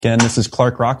Again, this is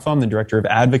Clark Rockfall. I'm the Director of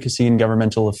Advocacy and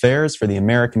Governmental Affairs for the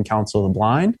American Council of the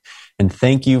Blind. And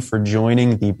thank you for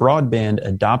joining the broadband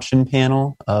adoption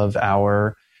panel of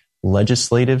our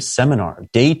legislative seminar.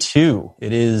 Day 2.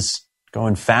 It is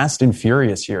going fast and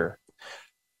furious here.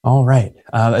 All right.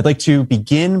 I'd like to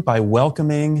begin by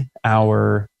welcoming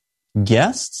our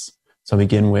guests. So I'll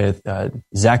begin with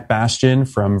Zach Bastian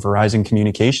from Verizon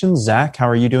Communications. Zach, how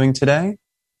are you doing today?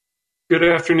 Good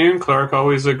afternoon, Clark.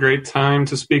 Always a great time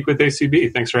to speak with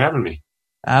ACB. Thanks for having me.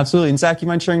 Absolutely. And Zach, you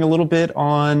mind sharing a little bit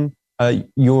on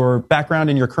your background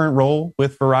and your current role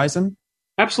with Verizon?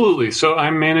 Absolutely. So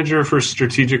I'm manager for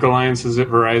strategic alliances at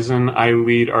Verizon. I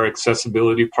lead our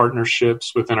accessibility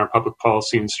partnerships within our public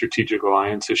policy and strategic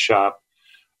alliances shop.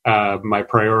 My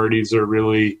priorities are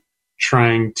really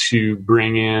trying to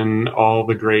bring in all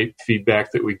the great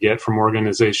feedback that we get from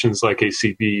organizations like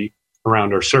ACB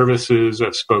around our services.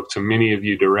 I've spoke to many of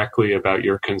you directly about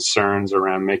your concerns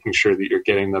around making sure that you're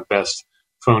getting the best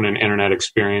phone and internet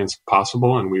experience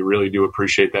possible, and we really do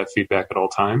appreciate that feedback at all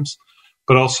times.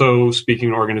 But also speaking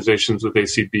to organizations with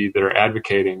ACB that are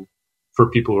advocating for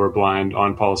people who are blind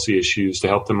on policy issues to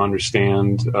help them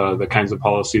understand the kinds of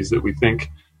policies that we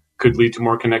think could lead to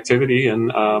more connectivity and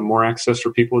more access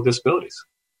for people with disabilities.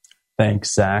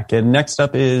 Thanks, Zach. And next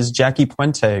up is Jackie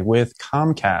Puente with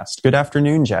Comcast. Good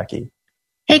afternoon, Jackie.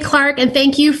 Hey, Clark, and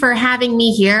thank you for having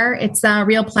me here. It's a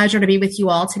real pleasure to be with you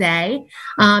all today.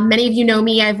 Many of you know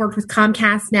me. I've worked with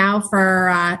Comcast now for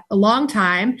a long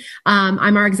time.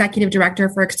 I'm our executive director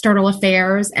for external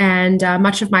affairs, and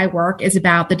much of my work is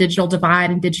about the digital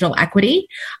divide and digital equity.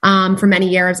 For many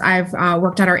years, I've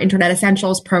worked on our Internet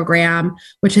Essentials program,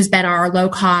 which has been our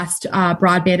low-cost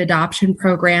broadband adoption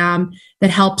program that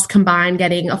helps combine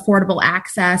getting affordable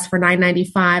access for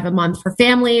 $9.95 a month for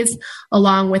families,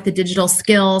 along with the digital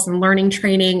skills and learning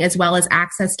training, as well as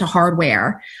access to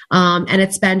hardware. And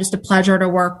it's been just a pleasure to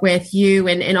work with you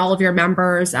and all of your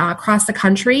members across the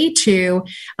country to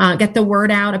get the word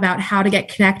out about how to get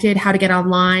connected, how to get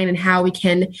online, and how we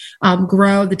can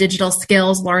grow the digital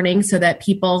skills learning so that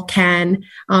people can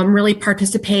really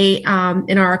participate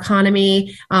in our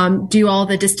economy, do all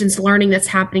the distance learning that's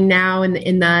happening now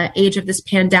in the age of this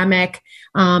pandemic,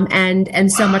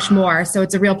 and so much more. So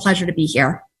it's a real pleasure to be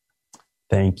here.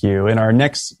 Thank you. And our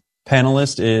next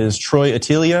panelist is Troy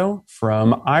Attilio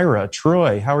from Aira.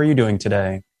 Troy, how are you doing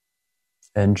today?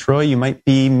 And Troy, you might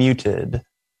be muted.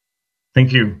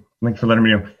 Thank you. Thanks for letting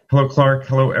me know. Hello, Clark.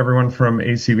 Hello, everyone from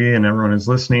ACB and everyone who's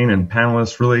listening and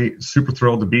panelists. Really super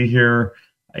thrilled to be here.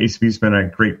 ACB's been a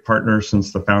great partner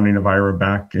since the founding of Aira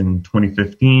back in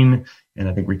 2015, and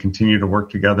I think we continue to work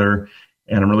together.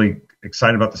 And I'm really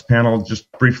excited about this panel.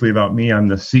 Just briefly about me, I'm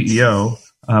the CEO.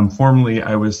 Formerly,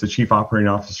 I was the Chief Operating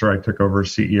Officer. I took over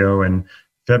CEO in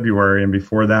February. And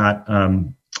before that,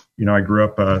 I grew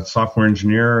up a software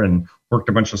engineer and worked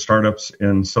a bunch of startups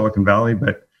in Silicon Valley.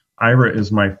 But Aira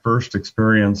is my first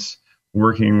experience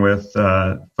working with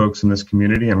folks in this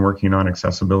community and working on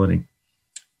accessibility.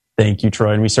 Thank you,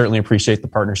 Troy. And we certainly appreciate the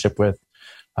partnership with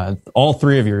all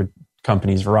three of your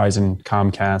companies, Verizon,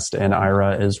 Comcast, and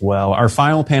Aira as well. Our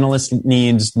final panelist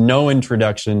needs no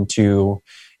introduction to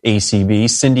ACB.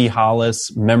 Cindy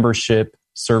Hollis, Membership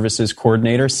Services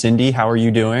Coordinator. Cindy, how are you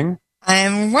doing?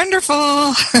 I'm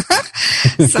wonderful.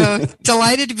 So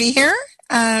delighted to be here.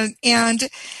 And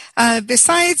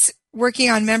besides working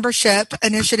on membership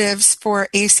initiatives for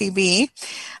ACB,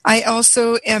 I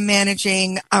also am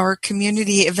managing our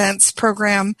community events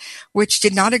program, which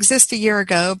did not exist a year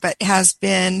ago, but has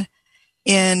been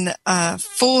in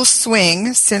full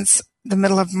swing since the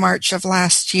middle of March of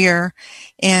last year,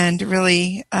 and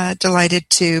really delighted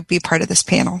to be part of this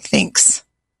panel. Thanks.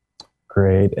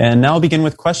 Great. And now I'll begin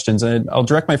with questions. And I'll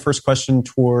direct my first question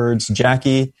towards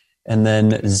Jackie and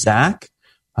then Zach.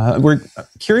 We're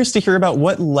curious to hear about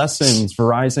what lessons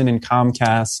Verizon and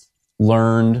Comcast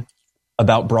learned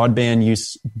about broadband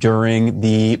use during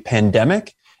the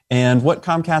pandemic, and what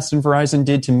Comcast and Verizon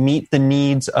did to meet the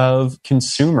needs of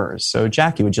consumers. So,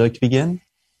 Jackie, would you like to begin?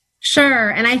 Sure.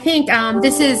 And I think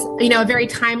this is, a very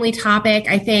timely topic.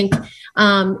 I think,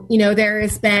 there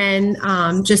has been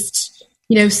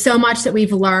so much that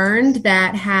we've learned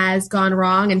that has gone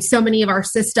wrong, and so many of our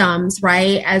systems,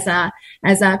 right, as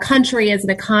a country, as an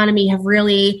economy, have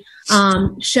really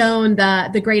shown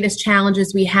the greatest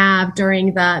challenges we have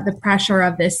during the pressure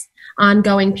of this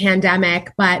ongoing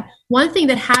pandemic. But one thing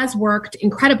that has worked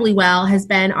incredibly well has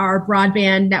been our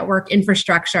broadband network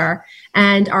infrastructure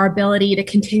and our ability to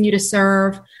continue to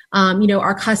serve,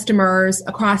 our customers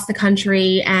across the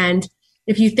country. And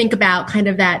if you think about kind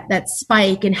of that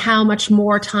spike and how much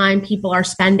more time people are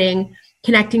spending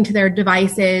connecting to their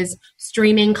devices,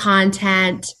 streaming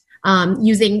content,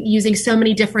 using so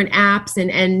many different apps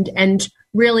and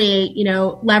really,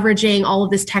 leveraging all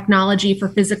of this technology for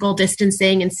physical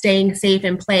distancing and staying safe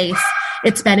in place.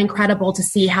 It's been incredible to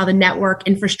see how the network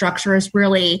infrastructure has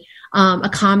really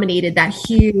accommodated that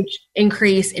huge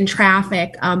increase in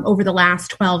traffic over the last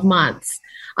 12 months.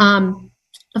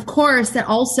 Of course, that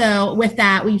also with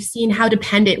that, we've seen how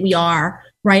dependent we are,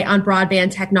 right, on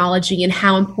broadband technology and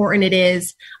how important it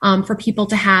is for people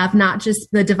to have not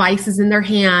just the devices in their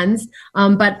hands,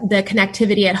 but the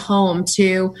connectivity at home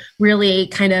to really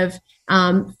kind of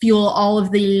fuel all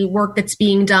of the work that's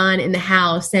being done in the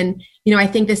house. And, I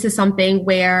think this is something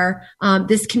where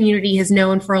this community has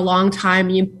known for a long time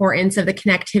the importance of the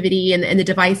connectivity and the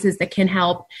devices that can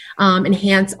help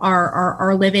enhance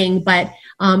our living. But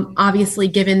obviously,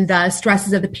 given the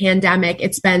stresses of the pandemic,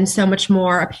 it's been so much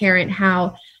more apparent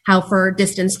how for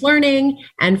distance learning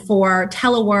and for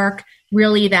telework,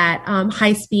 really that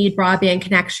high-speed broadband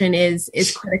connection is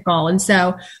critical. And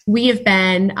so we have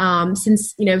been,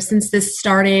 since this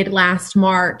started last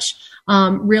March,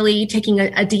 really taking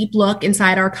a deep look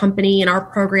inside our company and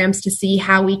our programs to see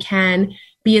how we can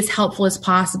be as helpful as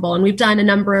possible. And we've done a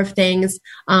number of things.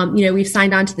 We've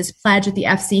signed on to this pledge at the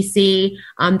FCC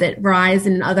that Verizon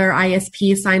and other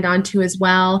ISPs signed on to as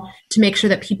well, to make sure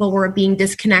that people were being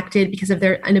disconnected because of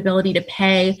their inability to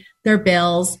pay their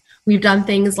bills. We've done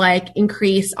things like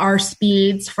increase our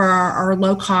speeds for our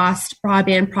low-cost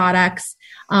broadband products.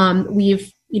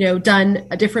 We've done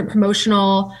a different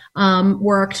promotional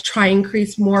work to try and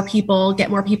increase more people,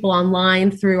 get more people online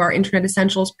through our Internet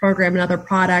Essentials program and other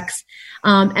products.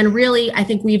 And really, I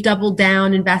think we've doubled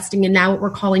down investing in now what we're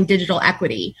calling digital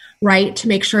equity, right? To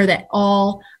make sure that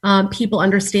all people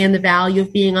understand the value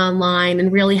of being online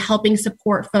and really helping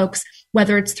support folks,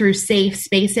 whether it's through safe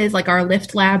spaces like our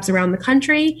Lift Labs around the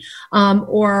country,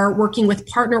 or working with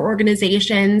partner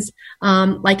organizations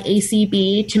like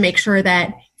ACB to make sure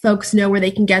that folks know where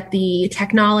they can get the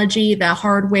technology, the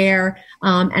hardware,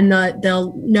 and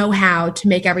the know-how to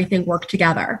make everything work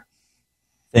together.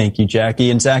 Thank you,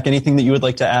 Jackie. And Zach, anything that you would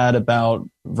like to add about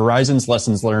Verizon's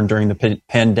lessons learned during the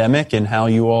pandemic and how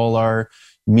you all are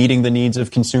meeting the needs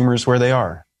of consumers where they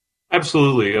are?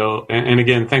 Absolutely. And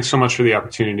again, thanks so much for the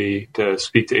opportunity to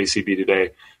speak to ACB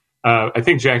today. I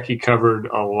think Jackie covered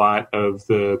a lot of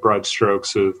the broad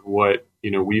strokes of what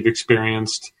we've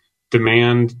experienced.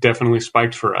 Demand definitely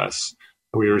spiked for us.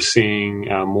 We were seeing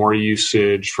more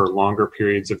usage for longer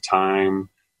periods of time,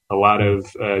 a lot of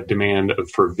demand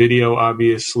for video,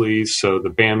 obviously. So the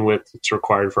bandwidth that's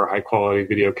required for a high quality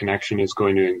video connection is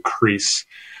going to increase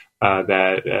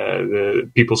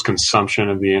the people's consumption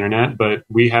of the internet. But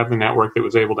we have the network that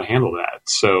was able to handle that.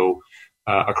 So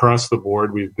across the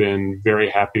board, we've been very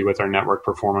happy with our network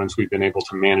performance. We've been able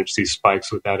to manage these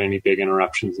spikes without any big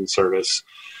interruptions in service.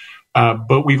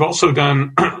 But we've also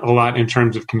done a lot in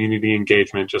terms of community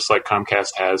engagement, just like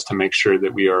Comcast has, to make sure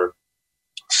that we are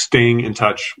staying in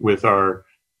touch with our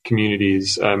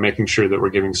communities, making sure that we're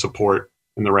giving support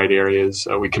in the right areas.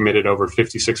 We committed over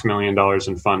 $56 million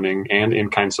in funding and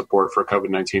in-kind support for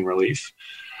COVID-19 relief.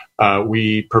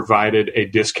 We provided a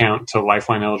discount to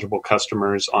Lifeline-eligible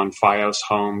customers on Fios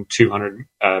Home 200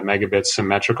 megabit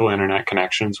symmetrical internet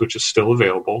connections, which is still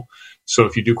available. So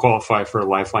if you do qualify for a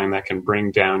Lifeline, that can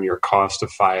bring down your cost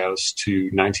of Fios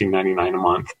to $19.99 a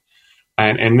month.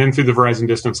 And then through the Verizon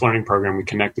Distance Learning Program, we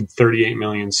connected 38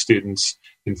 million students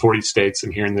in 40 states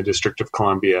and here in the District of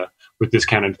Columbia with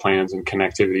discounted plans and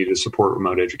connectivity to support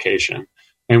remote education.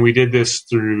 And we did this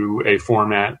through a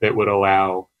format that would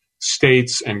allow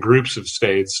states and groups of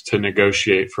states to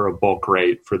negotiate for a bulk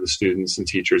rate for the students and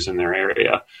teachers in their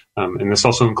area. And this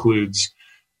also includes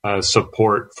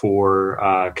support for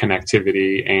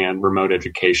connectivity and remote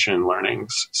education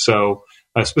learnings. So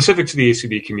specific to the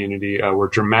ACB community, we're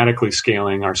dramatically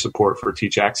scaling our support for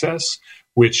Teach Access,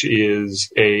 which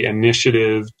is an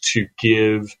initiative to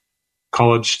give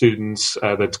college students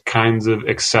the kinds of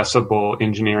accessible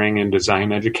engineering and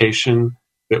design education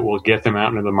that will get them out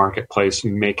into the marketplace,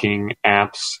 making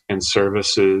apps and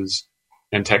services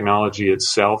and technology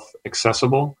itself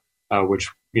accessible, which,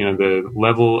 the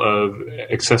level of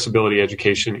accessibility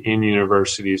education in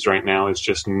universities right now is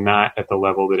just not at the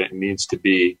level that it needs to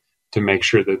be to make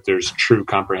sure that there's true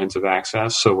comprehensive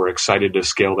access. So we're excited to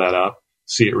scale that up,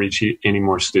 see it reach any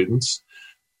more students.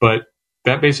 But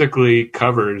that basically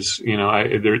covers,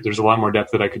 there's a lot more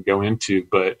depth that I could go into,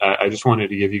 but I just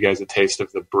wanted to give you guys a taste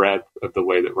of the breadth of the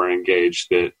way that we're engaged,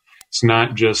 that it's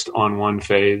not just on one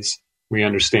phase. We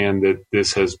understand that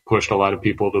this has pushed a lot of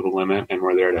people to the limit and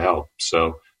we're there to help.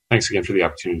 So thanks again for the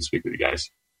opportunity to speak with you guys.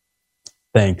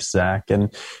 Thanks, Zach.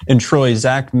 And Troy,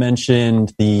 Zach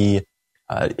mentioned the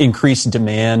increased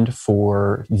demand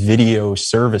for video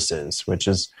services, which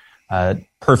is a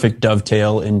perfect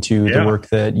dovetail into the work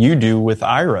that you do with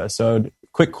Aira. So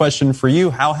quick question for you.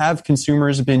 How have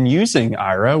consumers been using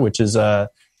Aira, which is a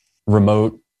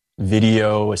remote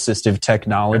video assistive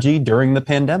technology during the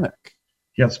pandemic?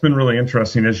 Yeah, it's been really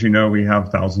interesting. As you know, we have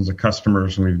thousands of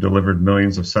customers and we've delivered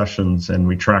millions of sessions and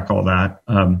we track all that.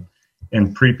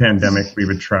 And pre-pandemic, we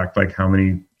would track like how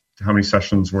many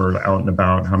sessions were out and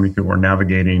about, how many people were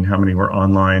navigating, how many were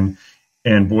online.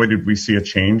 And boy, did we see a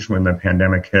change when the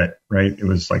pandemic hit, right? It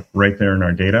was like right there in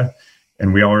our data.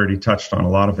 And we already touched on a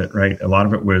lot of it, right? A lot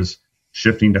of it was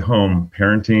shifting to home,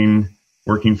 parenting,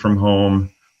 working from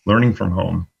home, learning from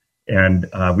home. And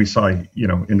we saw,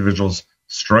 individuals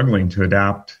struggling to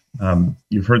adapt.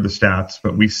 You've heard the stats,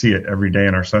 but we see it every day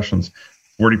in our sessions.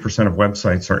 40% of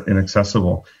websites are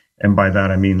inaccessible. And by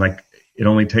that, I mean, like, it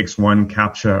only takes one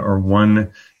CAPTCHA or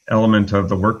one element of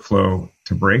the workflow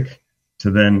to break to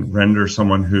then render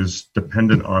someone who's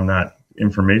dependent on that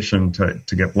information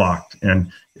to get blocked.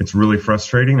 And it's really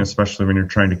frustrating, especially when you're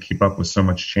trying to keep up with so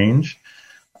much change.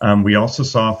 We also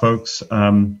saw folks,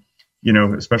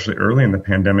 especially early in the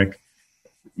pandemic,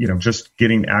 just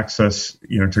getting access,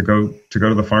 to go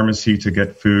to the pharmacy to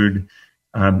get food,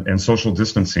 and social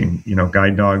distancing,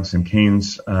 guide dogs and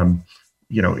canes.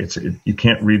 You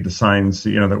can't read the signs,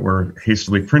 that were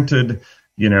hastily printed,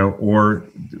 or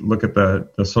look at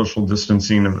the social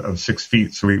distancing of 6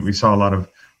 feet. So we saw a lot of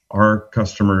our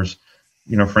customers,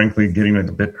 frankly, getting a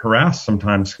bit harassed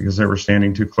sometimes because they were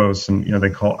standing too close, and they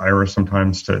call Aira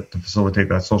sometimes to facilitate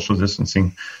that social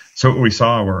distancing. So what we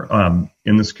saw were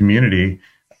in this community,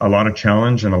 a lot of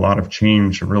challenge and a lot of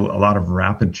change, a lot of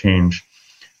rapid change.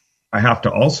 I have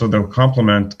to also, though,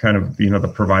 compliment kind of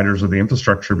the providers of the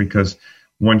infrastructure, because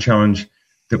one challenge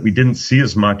that we didn't see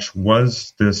as much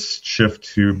was this shift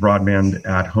to broadband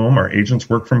at home. Our agents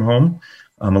work from home.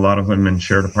 A lot of them in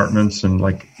shared apartments, and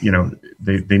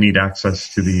they need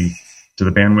access to the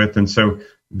bandwidth, and so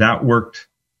that worked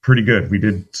pretty good. We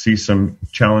did see some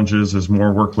challenges as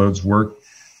more workloads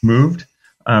moved,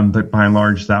 but by and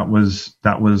large, that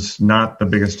was not the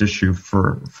biggest issue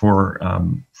for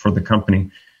the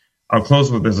company. I'll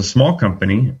close with, as a small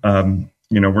company,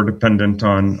 we're dependent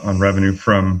on revenue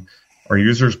from our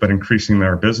users, but increasing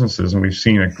their businesses, and we've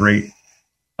seen a great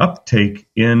uptake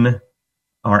in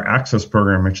our access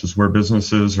program, which is where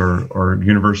businesses or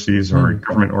universities or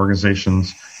government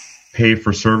organizations pay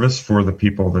for service for the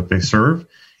people that they serve.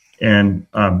 And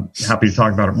I'm happy to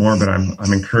talk about it more, but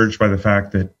I'm encouraged by the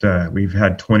fact that we've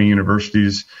had 20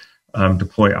 universities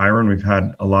deploy Aira, and we've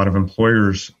had a lot of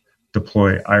employers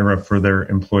deploy Aira for their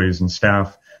employees and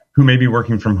staff who may be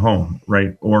working from home,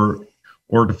 right, or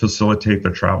to facilitate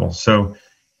their travel. So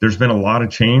there's been a lot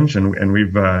of change, and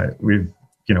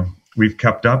we've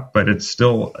kept up, but it's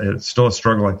still a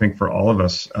struggle, I think, for all of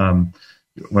us,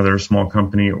 whether a small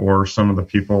company or some of the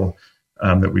people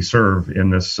that we serve in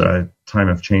this time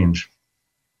of change.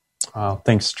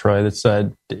 Thanks, Troy. That's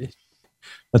a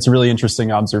really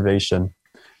interesting observation.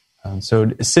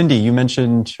 So, Cindy, you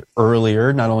mentioned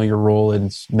earlier not only your role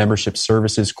as membership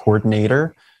services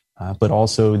coordinator, but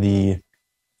also the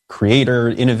creator,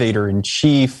 innovator in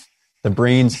chief, the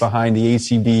brains behind the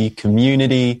ACB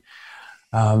community.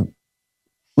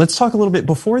 Let's talk a little bit.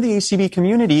 Before the ACB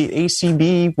community,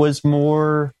 ACB was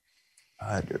more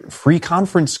free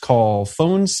conference call,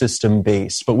 phone system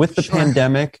based. But with the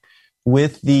pandemic,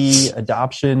 with the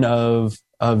adoption of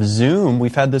Zoom,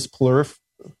 we've had this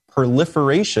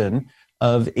proliferation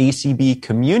of ACB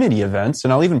community events.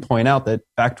 And I'll even point out that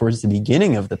back towards the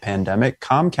beginning of the pandemic,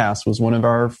 Comcast was one of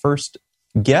our first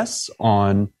guests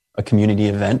on a community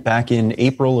event back in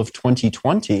April of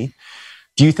 2020.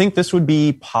 Do you think this would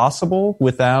be possible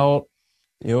without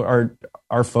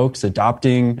our folks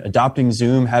adopting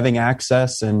Zoom, having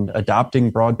access, and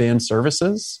adopting broadband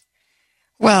services?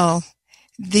 Well,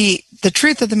 the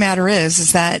truth of the matter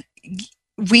is that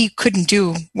we couldn't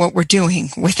do what we're doing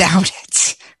without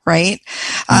it, right?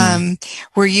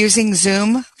 We're using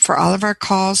Zoom for all of our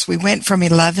calls. We went from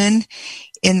 11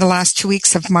 in the last 2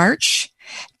 weeks of March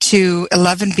to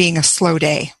 11 being a slow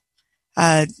day.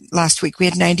 Last week we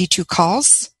had 93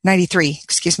 calls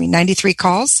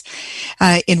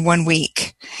in 1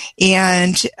 week.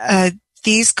 And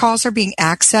these calls are being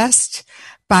accessed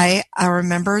by our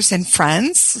members and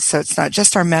friends. So it's not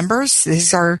just our members.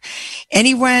 These are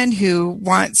anyone who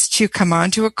wants to come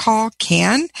onto a call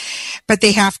can, but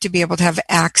they have to be able to have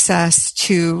access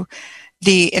to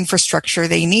the infrastructure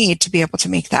they need to be able to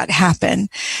make that happen.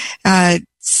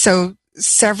 So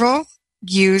several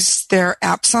use their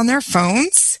apps on their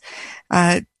phones.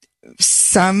 Quite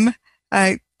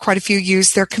a few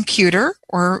use their computer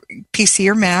or PC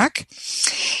or Mac.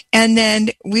 And then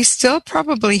we still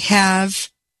probably have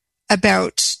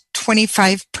about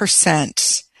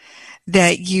 25%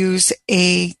 that use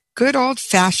a good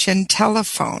old-fashioned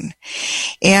telephone.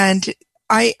 And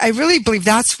I really believe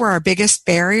that's where our biggest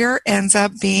barrier ends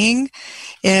up being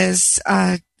is,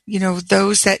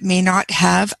 those that may not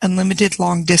have unlimited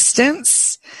long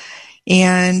distance.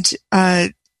 And,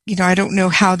 I don't know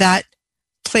how that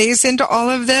plays into all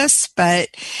of this, but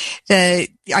I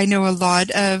know a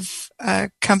lot of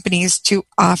companies do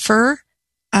offer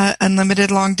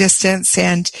unlimited long distance,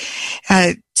 and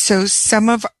so some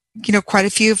of quite a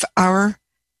few of our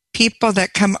people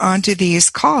that come onto these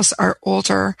calls are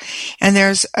older, and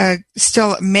there's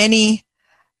still many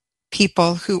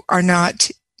people who are not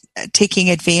taking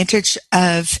advantage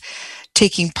of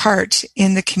taking part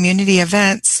in the community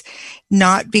events,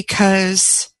 not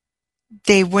because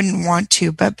they wouldn't want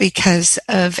to, but because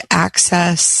of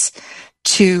access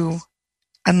to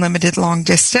unlimited long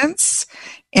distance,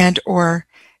 and or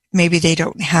maybe they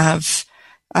don't have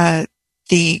a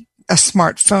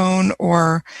smartphone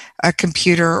or a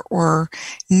computer or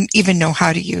even know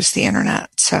how to use the internet.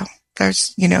 So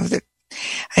there's,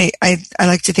 I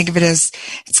like to think of it as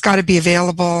it's got to be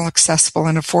available, accessible,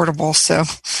 and affordable. So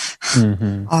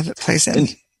all of it plays in.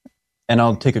 And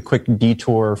I'll take a quick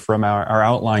detour from our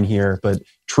outline here, but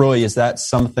Troy, is that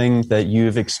something that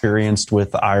you've experienced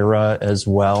with Aira as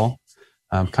well?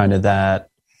 Kind of that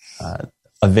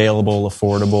available,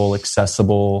 affordable,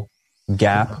 accessible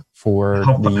gap for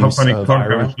the use of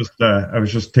Aira? I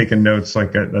was just taking notes.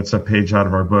 That's a page out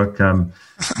of our book.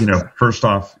 First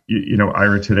off,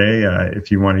 Aira today,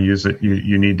 if you want to use it,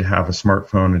 you need to have a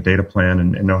smartphone, a data plan,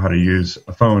 and know how to use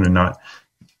a phone and not.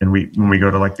 And when we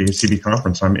go to the ACB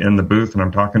conference, I'm in the booth and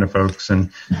I'm talking to folks and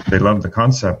they love the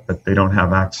concept, but they don't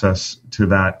have access to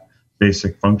that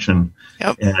basic function.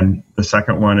 Yep. And the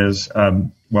second one is,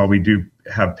 while we do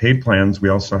have paid plans, we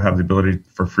also have the ability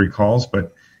for free calls,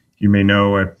 but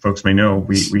folks may know,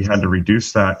 we had to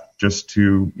reduce that just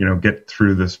to, get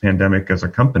through this pandemic as a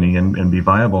company and be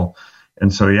viable.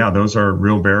 And so, those are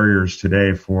real barriers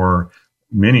today for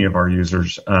many of our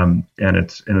users. And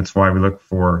it's why we look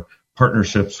for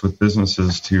partnerships with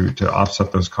businesses to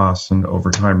offset those costs and over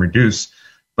time reduce.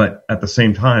 But at the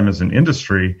same time, as an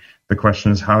industry, the question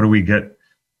is, how do we get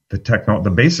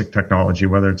the basic technology,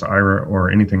 whether it's Aira or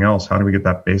anything else, how do we get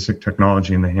that basic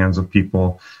technology in the hands of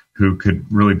people who could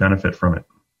really benefit from it?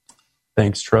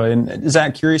 Thanks, Troy. And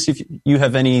Zach, curious if you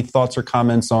have any thoughts or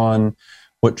comments on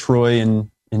what Troy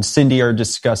and Cindy are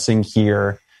discussing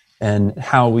here and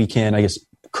how we can,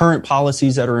 current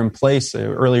policies that are in place.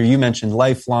 Earlier, you mentioned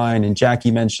Lifeline and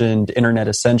Jackie mentioned Internet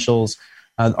Essentials.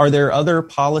 Are there other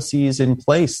policies in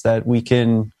place that we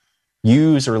can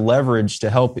use or leverage to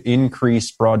help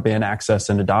increase broadband access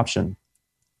and adoption?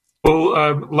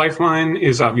 Well, Lifeline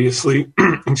is obviously,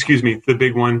 the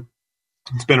big one.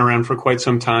 It's been around for quite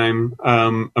some time.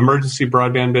 Emergency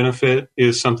broadband benefit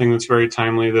is something that's very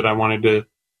timely that I wanted to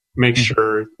make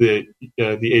sure that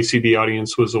the ACB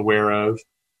audience was aware of.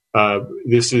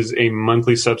 This is a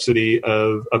monthly subsidy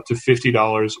of up to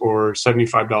 $50 or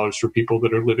 $75 for people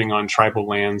that are living on tribal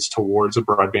lands towards a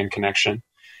broadband connection.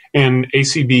 And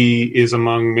ACB is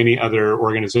among many other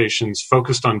organizations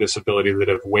focused on disability that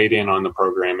have weighed in on the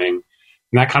programming.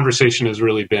 And that conversation has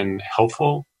really been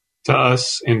helpful to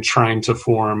us in trying to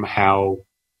form how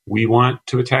we want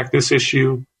to attack this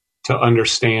issue, to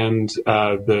understand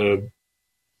the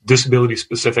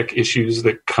disability-specific issues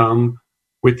that come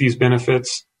with these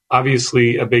benefits.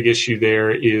 Obviously, a big issue there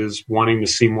is wanting to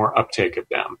see more uptake of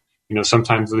them.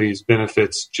 Sometimes these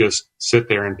benefits just sit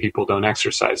there and people don't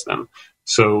exercise them.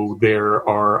 So there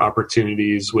are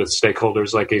opportunities with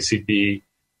stakeholders like ACB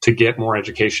to get more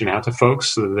education out to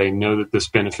folks so that they know that this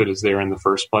benefit is there in the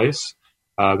first place.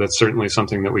 That's certainly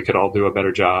something that we could all do a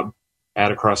better job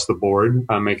at across the board,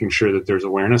 making sure that there's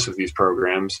awareness of these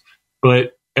programs.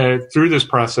 But through this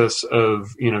process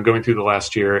of going through the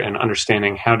last year and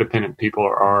understanding how dependent people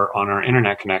are on our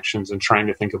internet connections and trying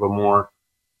to think of a more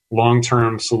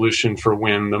long-term solution for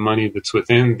when the money that's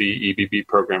within the EBB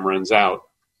program runs out,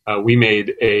 we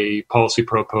made a policy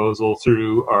proposal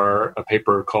through a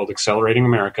paper called Accelerating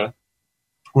America,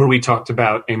 where we talked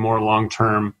about a more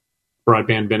long-term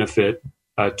broadband benefit,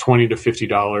 $20 to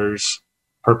 $50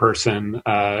 per person,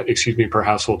 per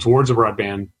household towards a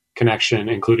broadband connection,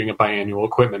 including a biannual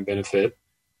equipment benefit.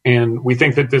 And we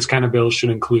think that this kind of bill should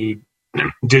include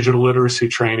digital literacy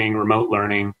training, remote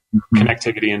learning,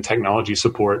 connectivity, and technology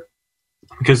support,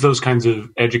 because those kinds of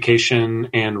education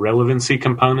and relevancy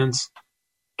components,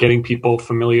 getting people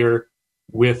familiar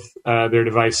with their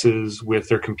devices, with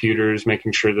their computers,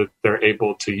 making sure that they're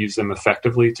able to use them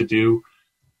effectively to do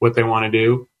what they want to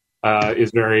do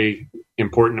is very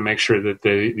important to make sure that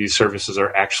these services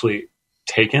are actually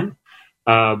taken.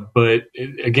 But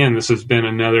again, this has been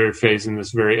another phase in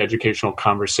this very educational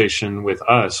conversation with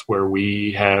us, where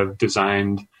we have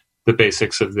designed the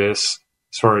basics of this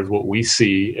as far as what we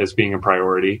see as being a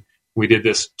priority. We did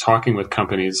this talking with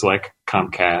companies like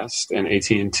Comcast and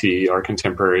AT&T, our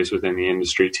contemporaries within the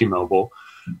industry, T-Mobile.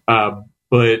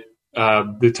 But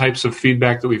the types of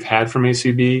feedback that we've had from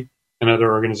ACB and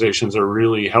other organizations are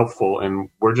really helpful. And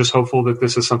we're just hopeful that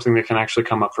this is something that can actually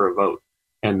come up for a vote,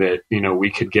 and that,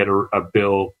 we could get a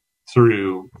bill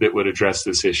through that would address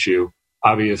this issue.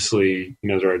 Obviously,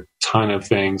 there are a ton of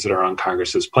things that are on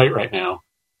Congress's plate right now.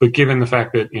 But given the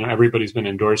fact that, everybody's been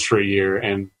indoors for a year,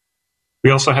 and we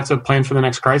also have to plan for the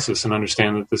next crisis and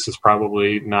understand that this is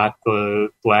probably not the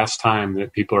last time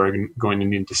that people are going to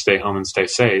need to stay home and stay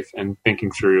safe, and thinking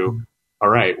through, all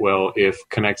right, well, if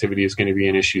connectivity is going to be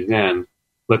an issue, then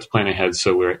let's plan ahead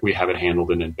so we have it handled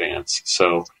in advance.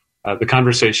 So the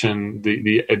conversation,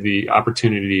 the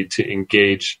opportunity to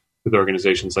engage with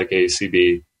organizations like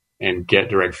AACB and get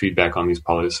direct feedback on these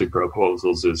policy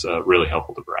proposals is really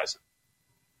helpful to Verizon.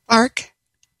 Clark?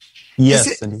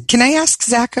 Yes. Can I ask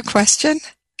Zach a question?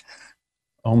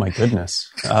 Oh, my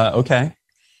goodness. Okay.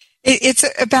 It's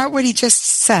about what he just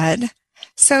said.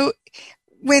 So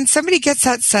when somebody gets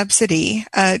that subsidy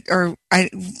or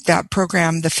that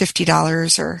program, the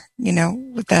 $50 or,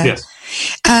 with the,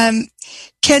 yes.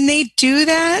 Can they do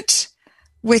that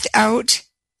without,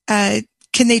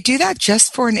 can they do that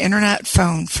just for an internet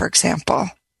phone, for example,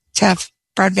 to have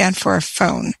broadband for a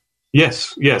phone?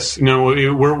 Yes. No,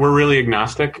 we're really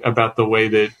agnostic about the way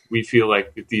that we feel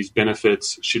like these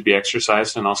benefits should be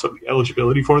exercised, and also the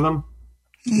eligibility for them.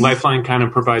 Mm-hmm. Lifeline kind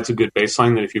of provides a good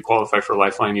baseline that if you qualify for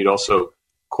Lifeline, you'd also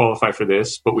qualify for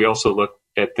this. But we also look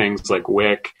at things like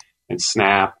WIC and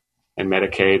SNAP and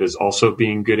Medicaid as also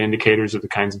being good indicators of the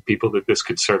kinds of people that this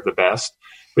could serve the best.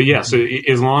 But yeah, so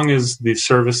as long as the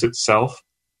service itself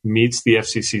meets the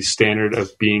FCC standard of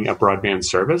being a broadband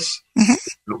service,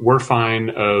 mm-hmm. we're fine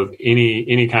of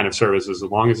any kind of service as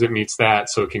long as it meets that,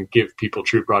 so it can give people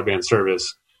true broadband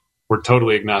service. We're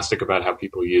totally agnostic about how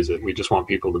people use it. We just want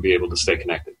people to be able to stay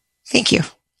connected. Thank you.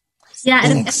 Yeah.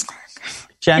 Thanks.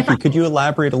 Jackie, could you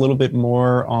elaborate a little bit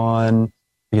more on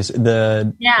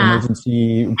the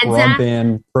emergency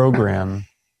broadband program?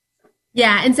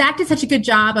 Yeah, and Zach did such a good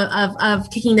job of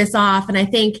kicking this off, and I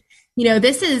think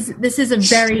this is a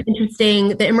very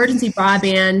interesting. The emergency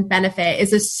broadband benefit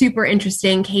is a super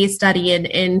interesting case study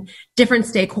in different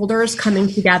stakeholders coming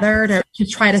together to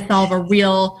try to solve a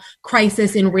real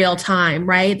crisis in real time.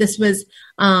 Right? This was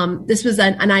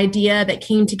an idea that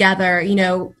came together,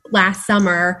 last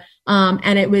summer.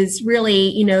 And it was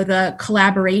really, the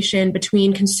collaboration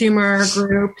between consumer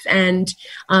groups and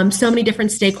so many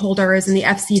different stakeholders in the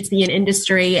FCC and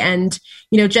industry. And,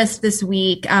 just this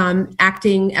week,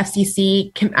 acting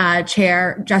FCC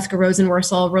chair Jessica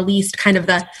Rosenworcel released kind of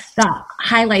the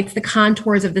highlights, the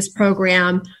contours of this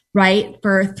program, right,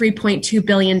 for $3.2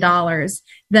 billion.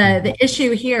 The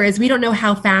issue here is we don't know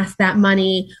how fast that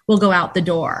money will go out the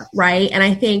door, right? And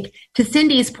I think to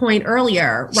Cindy's point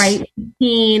earlier, right,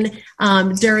 seen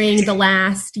during the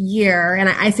last year, and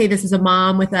I say this as a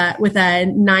mom with a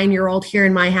 9-year-old here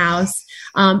in my house,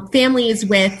 families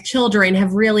with children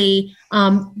have really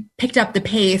picked up the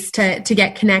pace to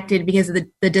get connected because of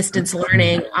the distance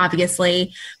learning,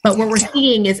 obviously. But what we're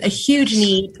seeing is a huge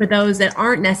need for those that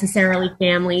aren't necessarily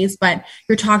families, but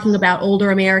you're talking about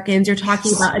older Americans, you're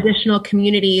talking about additional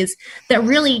communities that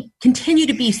really continue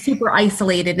to be super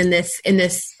isolated in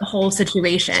this whole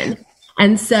situation.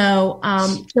 And so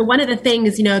one of the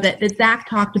things, that Zach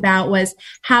talked about was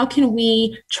how can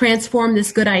we transform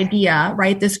this good idea,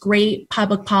 right? This great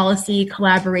public policy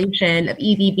collaboration of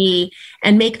EBB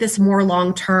and make this more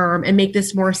long-term and make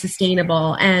this more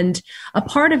sustainable. And a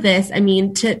part of this,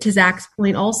 to Zach's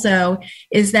point also,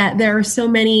 is that there are so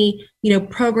many,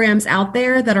 programs out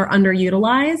there that are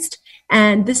underutilized.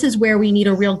 And this is where we need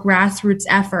a real grassroots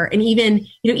effort. And even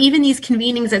these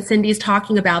convenings that Cindy's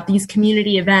talking about, these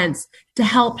community events, to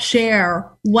help share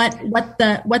what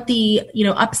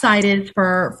the upside is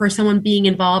for someone being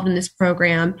involved in this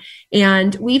program.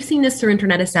 And we've seen this through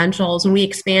Internet Essentials when we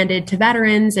expanded to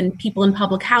veterans and people in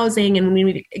public housing, and when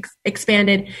we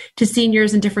expanded to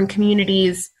seniors in different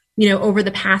communities, over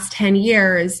the past 10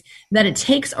 years, that it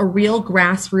takes a real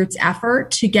grassroots effort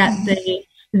to get the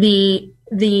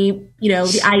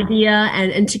the idea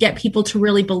and to get people to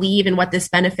really believe in what this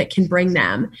benefit can bring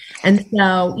them. And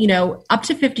so, up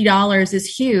to $50 is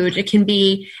huge. It can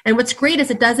be, and what's great is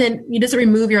it doesn't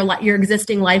remove your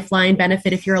existing Lifeline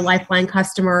benefit if you're a Lifeline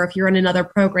customer, or if you're in another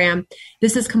program.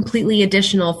 This is completely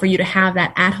additional for you to have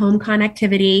that at-home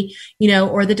connectivity,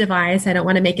 or the device. I don't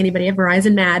want to make anybody at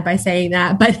Verizon mad by saying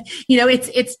that, but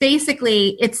it's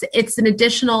basically, it's an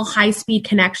additional high-speed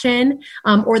connection,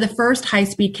 or the first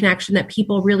high-speed connection that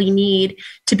people really need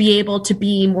to be able to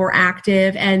be more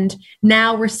active. And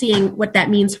now we're seeing what that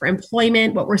means for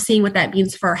employment, what we're seeing what that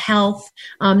means for health,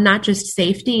 not just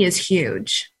safety, is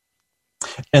huge.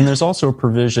 And there's also a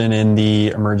provision in the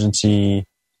emergency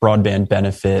broadband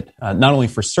benefit, not only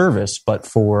for service, but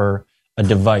for a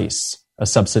device, a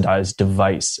subsidized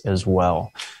device as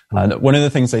well. One of the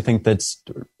things I think that's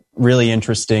really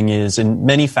interesting is in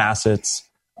many facets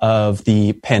of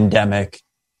the pandemic,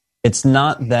 it's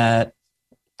not that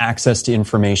access to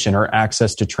information or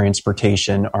access to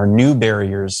transportation are new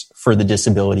barriers for the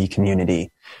disability community,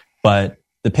 but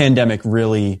the pandemic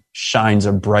really shines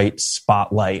a bright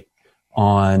spotlight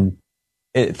on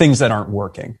things that aren't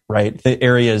working, right? The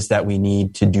areas that we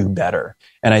need to do better.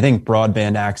 And I think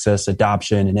broadband access,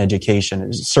 adoption, and education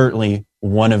is certainly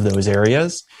one of those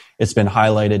areas. It's been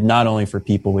highlighted not only for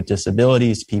people with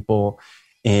disabilities, people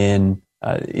in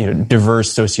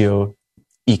diverse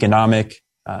socioeconomic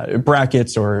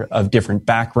brackets or of different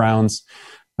backgrounds.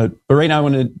 But right now I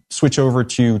want to switch over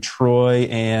to Troy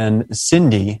and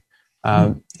Cindy.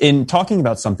 In talking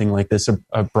about something like this,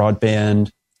 a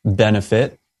broadband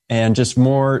benefit, and just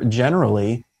more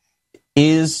generally,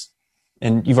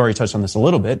 and you've already touched on this a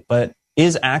little bit, but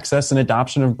is access and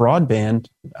adoption of broadband,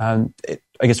 I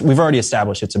guess we've already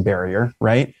established it's a barrier,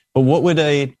 right? But what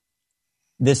would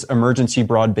this emergency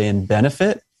broadband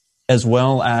benefit, as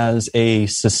well as a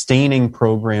sustaining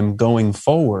program going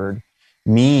forward,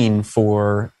 mean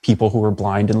for people who are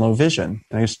blind and low vision?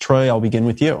 And I guess, Troy, I'll begin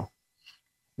with you.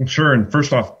 Sure. And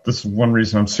first off, this is one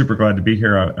reason I'm super glad to be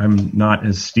here. I'm not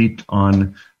as steeped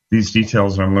on these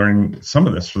details. I'm learning some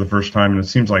of this for the first time, and it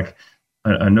seems like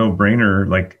a no-brainer.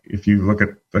 Like if you look at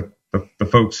the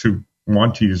folks who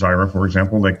want to use Aira, for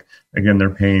example, like again, they're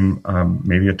paying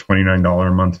maybe a $29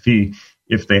 a month fee.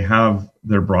 If they have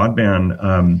their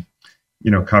broadband,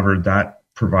 covered, that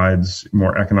provides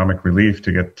more economic relief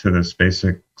to get to this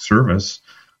basic service.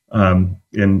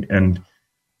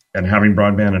 And having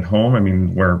broadband at home, I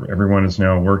mean, where everyone is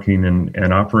now working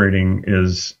and operating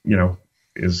is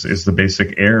the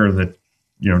basic air that,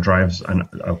 drives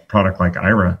a product like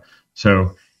Aira.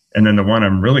 So, and then the one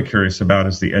I'm really curious about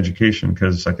is the education,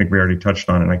 because I think we already touched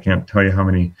on it. I can't tell you how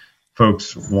many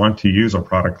folks want to use a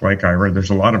product like Aira. There's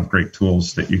a lot of great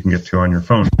tools that you can get to on your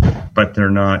phone, but they're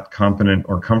not competent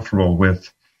or comfortable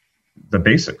with the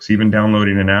basics, even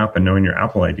downloading an app and knowing your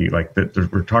Apple ID. Like that,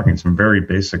 we're talking some very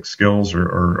basic skills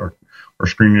or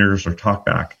screen readers or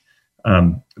talkback.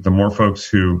 The more folks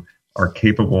who are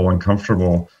capable and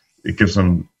comfortable, it gives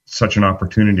them such an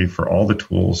opportunity for all the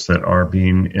tools that are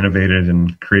being innovated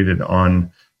and created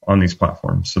on these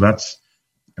platforms. So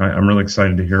I'm really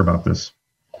excited to hear about this.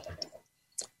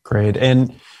 Great.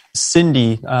 And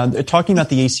Cindy, talking about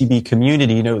the ACB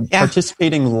community,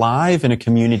 participating live in a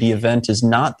community event is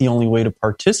not the only way to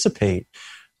participate,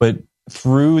 but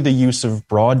through the use of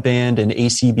broadband and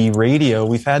ACB radio,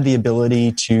 we've had the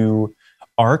ability to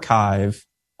archive,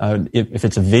 if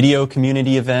it's a video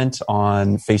community event,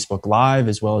 on Facebook Live,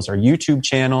 as well as our YouTube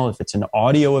channel, if it's an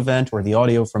audio event or the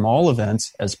audio from all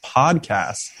events as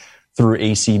podcasts through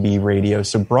ACB radio.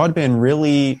 So broadband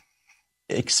really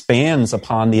expands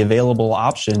upon the available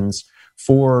options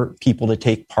for people to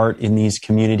take part in these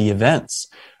community events.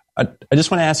 I just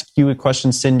want to ask you a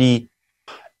question, Cindy.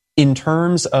 In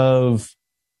terms of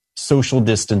social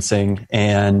distancing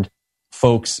and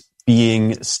folks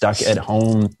being stuck at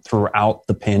home throughout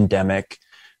the pandemic,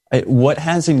 what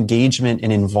has engagement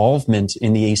and involvement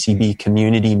in the ACB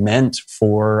community meant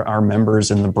for our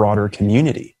members in the broader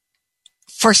community?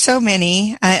 For so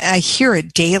many, I hear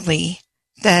it daily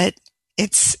that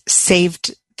it's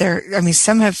saved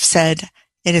some have said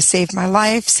it has saved my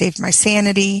life, saved my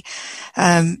sanity.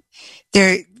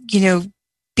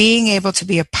 Being able to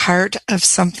be a part of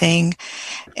something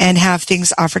and have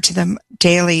things offered to them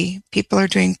daily. People are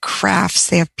doing crafts.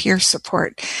 They have peer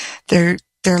support. They're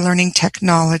learning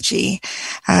technology.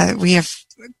 We have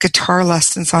guitar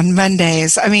lessons on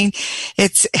Mondays. I mean,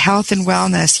 it's health and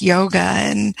wellness, yoga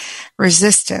and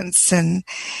resistance and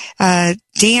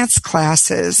dance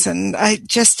classes, and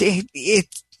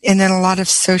and then a lot of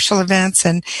social events,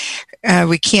 and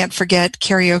we can't forget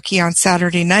karaoke on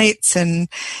Saturday nights and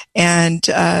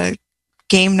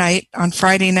game night on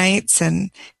Friday nights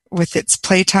and with its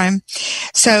playtime.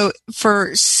 So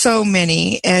for so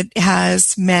many, it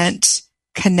has meant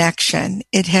connection.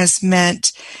 It has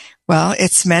meant,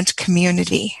 it's meant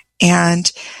community, and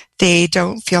they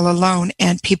don't feel alone,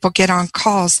 and people get on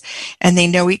calls and they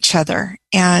know each other.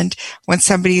 And when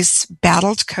somebody's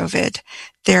battled COVID,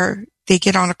 they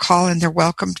get on a call and they're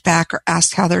welcomed back or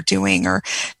asked how they're doing, or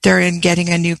they're in getting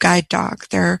a new guide dog.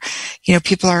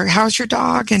 People are, how's your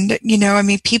dog? And,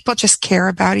 people just care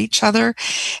about each other.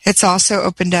 It's also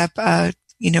opened up,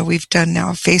 we've done now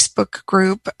a Facebook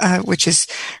group, which is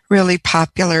really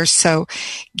popular. So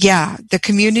the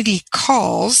community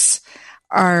calls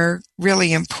are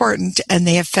really important, and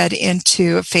they have fed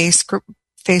into a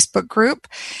Facebook group,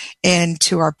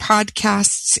 into our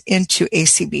podcasts, into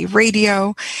ACB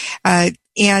radio.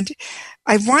 And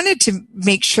I wanted to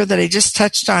make sure that I just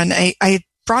touched on, I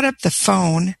brought up the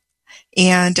phone,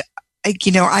 and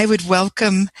I would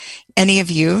welcome any of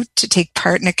you to take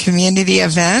part in a community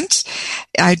event.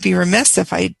 I'd be remiss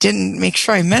if I didn't make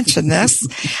sure I mentioned this,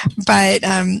 but,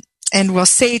 and will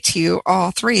say to you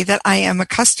all three that I am a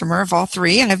customer of all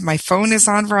three. My phone is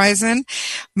on Verizon.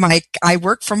 I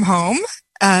work from home,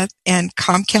 and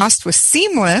Comcast was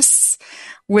seamless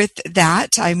with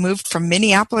that. I moved from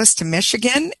Minneapolis to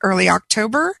Michigan early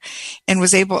October and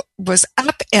was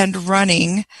up and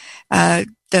running,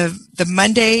 the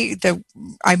Monday,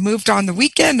 I moved on the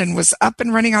weekend and was up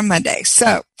and running on Monday.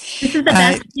 So this is the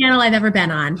best channel I've ever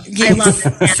been on. Yes. I love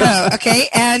this channel. So, okay.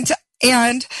 And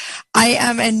I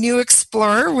am a new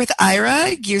explorer with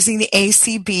Aira using the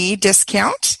ACB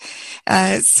discount.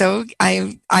 So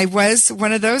I was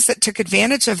one of those that took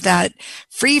advantage of that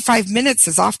free 5 minutes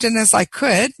as often as I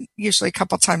could, usually a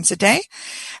couple times a day.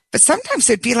 But sometimes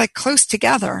it'd be like close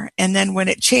together. And then when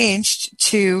it changed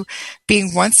to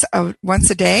being once a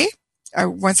day, or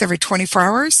once every 24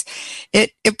 hours,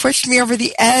 it pushed me over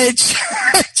the edge,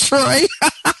 Troy.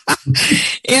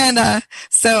 And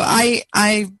so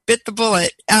I bit the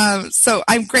bullet. So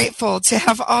I'm grateful to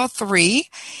have all three.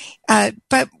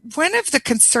 But one of the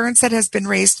concerns that has been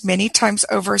raised many times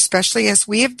over, especially as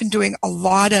we have been doing a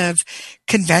lot of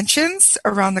conventions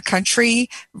around the country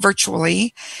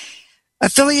virtually,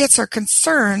 affiliates are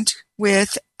concerned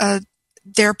with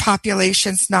their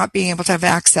populations not being able to have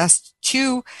access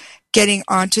to getting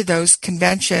onto those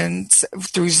conventions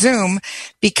through Zoom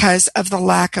because of the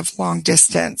lack of long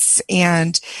distance,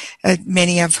 and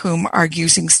many of whom are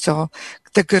using still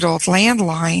the good old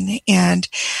landline. And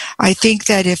I think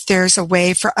that if there's a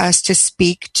way for us to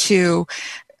speak to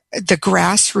the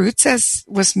grassroots, as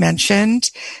was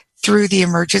mentioned, through the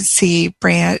emergency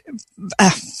broadband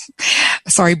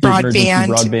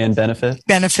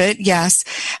benefit, yes.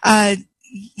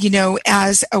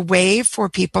 As a way for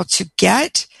people to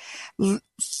get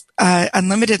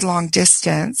unlimited long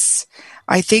distance,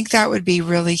 I think that would be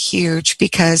really huge,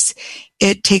 because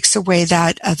it takes away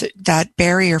that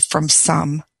barrier from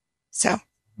some. So,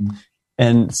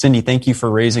 and Cindy, thank you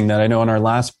for raising that. I know on our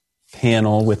last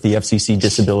panel with the FCC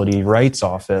Disability Rights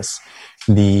Office,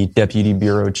 the Deputy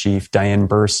Bureau Chief, Diane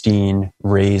Burstein,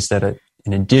 raised that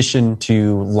in addition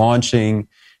to launching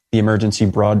the emergency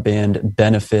broadband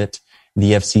benefit,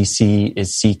 the FCC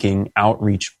is seeking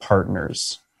outreach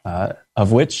partners,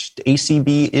 of which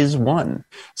ACB is one.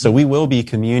 So we will be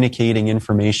communicating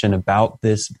information about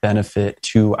this benefit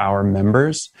to our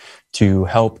members to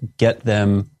help get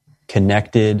them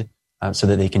connected, so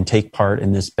that they can take part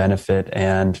in this benefit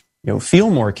and feel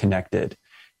more connected,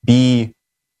 be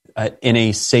in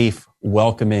a safe,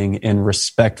 welcoming, and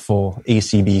respectful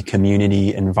ACB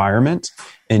community environment,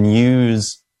 and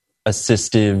use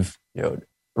assistive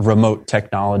remote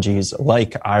technologies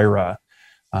like Aira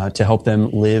to help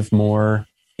them live more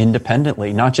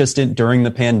independently, not just during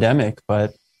the pandemic,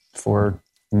 but for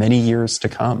many years to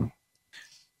come.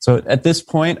 So at this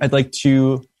point, I'd like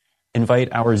to invite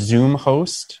our Zoom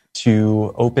host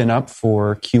to open up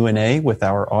for Q&A with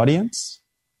our audience.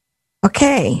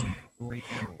 Okay.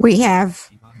 We have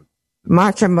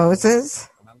Marsha Moses.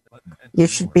 You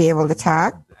should be able to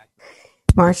talk.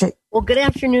 Marsha. Well, good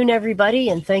afternoon, everybody,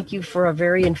 and thank you for a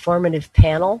very informative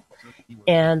panel.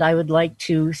 And I would like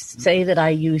to say that I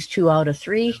use 2 out of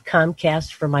 3,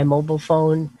 Comcast for my mobile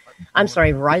phone.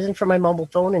 Verizon for my mobile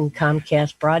phone and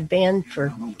Comcast broadband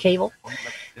for cable.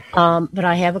 But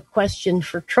I have a question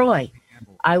for Troy.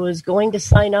 I was going to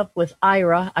sign up with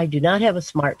Aira. I do not have a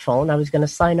smartphone. I was going to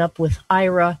sign up with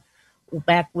Aira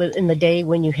back in the day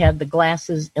when you had the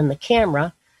glasses and the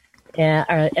camera,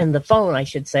 and the phone, I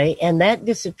should say, and that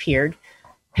disappeared.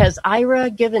 Has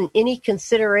Aira given any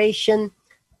consideration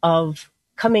of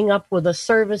coming up with a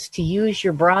service to use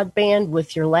your broadband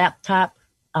with your laptop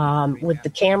with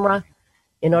the camera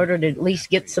in order to at least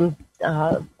get some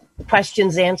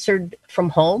questions answered from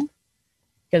home.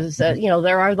 Because,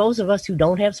 there are those of us who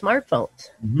don't have smartphones.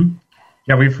 Mm-hmm.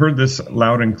 Yeah, we've heard this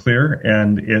loud and clear,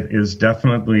 and it is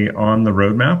definitely on the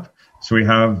roadmap. So we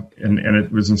have, and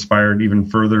it was inspired even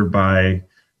further by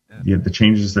the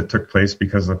changes that took place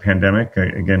because of the pandemic.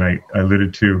 I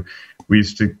alluded to, we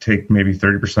used to take maybe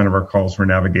 30% of our calls were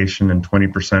navigation and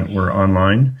 20% were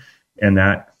online, and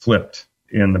that flipped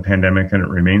in the pandemic, and it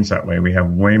remains that way. We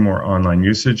have way more online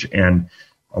usage, and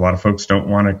a lot of folks don't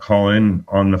want to call in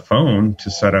on the phone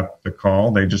to set up the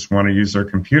call. They just want to use their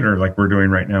computer like we're doing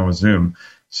right now with Zoom.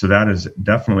 So that is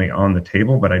definitely on the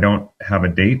table, but I don't have a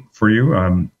date for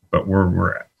you. But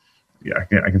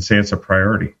I can say it's a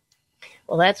priority.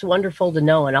 Well, that's wonderful to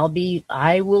know, and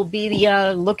I will be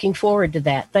looking forward to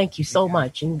that. Thank you so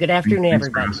much, and good afternoon,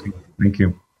 everybody. Thank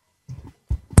you.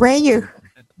 Ray, you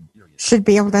should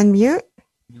be able to unmute.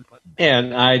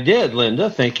 And I did, Linda.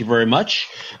 Thank you very much.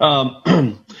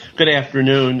 Good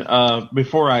afternoon.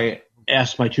 Before I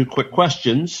ask my two quick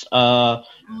questions, to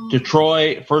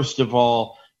Troy, first of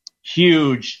all,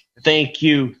 huge thank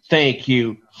you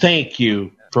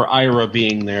for Ira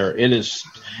being there.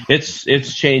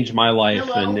 It's changed my life,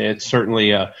 and it's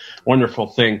certainly a wonderful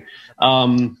thing.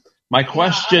 My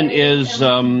question is,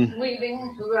 and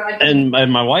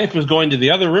my wife is going to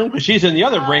the other room because she's in the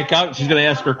other breakout. She's going to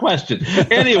ask her question.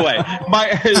 Anyway,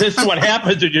 this is what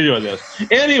happens when you're doing this.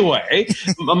 Anyway,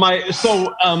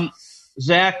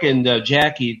 Zach and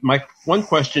Jackie, my one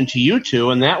question to you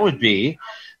two, and that would be,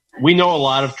 we know a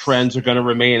lot of trends are going to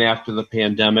remain after the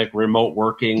pandemic: remote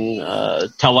working,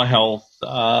 telehealth,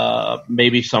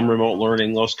 maybe some remote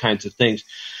learning, those kinds of things.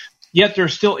 Yet there are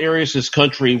still areas in this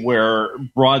country where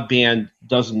broadband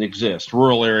doesn't exist.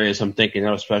 Rural areas, I'm thinking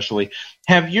of especially.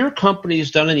 Have your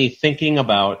companies done any thinking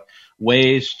about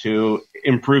ways to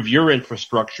improve your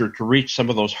infrastructure to reach some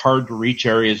of those hard-to-reach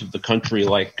areas of the country,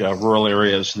 like rural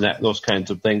areas and those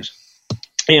kinds of things?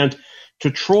 And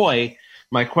to Troy,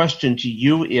 my question to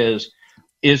you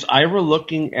is Ira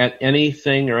looking at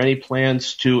anything or any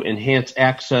plans to enhance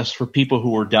access for people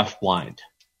who are deafblind?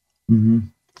 Mm-hmm.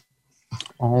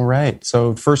 All right.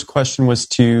 So first question was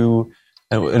to,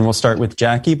 and we'll start with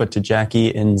Jackie, but to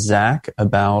Jackie and Zach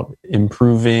about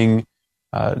improving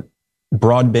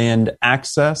broadband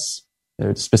access,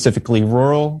 specifically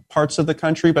rural parts of the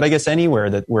country, but I guess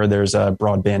anywhere where there's a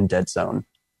broadband dead zone.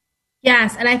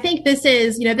 Yes, and I think this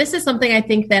is something I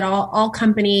think that all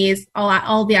companies,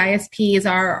 all the ISPs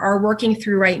are working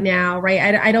through right now,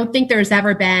 right? I don't think there's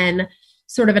ever been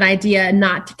sort of an idea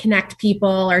not to connect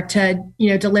people or to,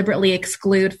 deliberately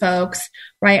exclude folks,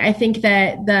 right? I think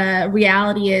that the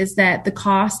reality is that the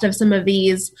cost of some of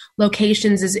these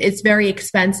locations is very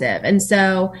expensive. And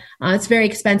so it's very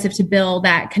expensive to build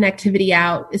that connectivity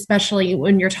out, especially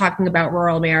when you're talking about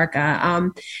rural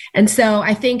America. And so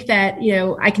I think that,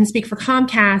 I can speak for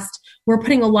Comcast. We're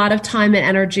putting a lot of time and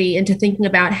energy into thinking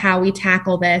about how we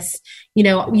tackle this.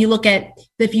 If you look at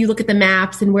the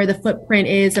maps and where the footprint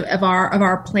is of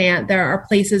our plant, there are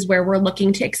places where we're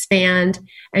looking to expand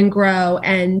and grow.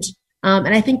 And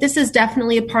I think this is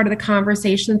definitely a part of the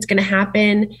conversation that's going to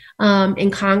happen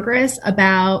in Congress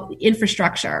about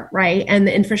infrastructure, right? And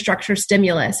the infrastructure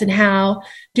stimulus, and how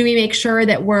do we make sure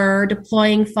that we're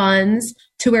deploying funds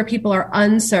to where people are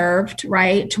unserved,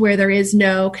 right? To where there is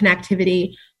no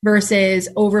connectivity, versus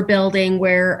overbuilding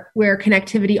where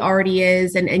connectivity already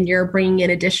is, and you're bringing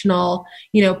in additional,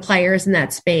 players in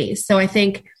that space. So I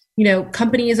think,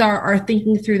 companies are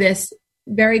thinking through this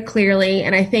very clearly.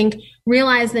 And I think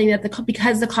realizing that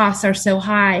because the costs are so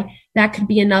high, that could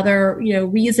be another,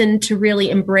 reason to really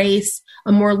embrace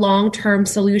a more long-term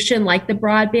solution like the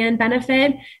broadband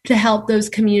benefit to help those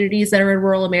communities that are in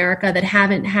rural America that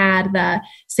haven't had the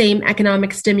same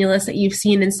economic stimulus that you've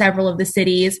seen in several of the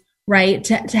cities, right,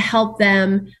 to help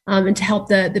them and to help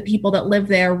the people that live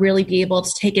there really be able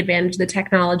to take advantage of the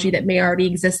technology that may already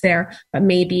exist there, but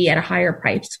maybe at a higher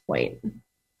price point.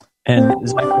 And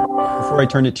Zach, before I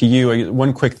turn it to you,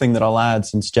 one quick thing that I'll add,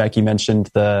 since Jackie mentioned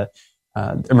the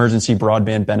emergency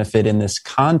broadband benefit in this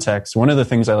context, one of the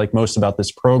things I like most about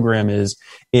this program is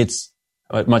it's,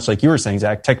 much like you were saying,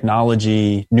 Zach,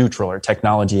 technology neutral or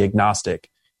technology agnostic.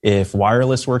 If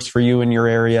wireless works for you in your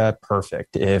area,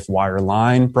 perfect. If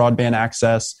wireline broadband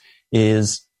access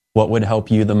is what would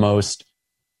help you the most,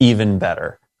 even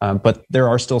better. But there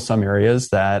are still some areas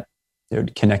that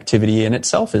connectivity in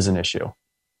itself is an issue.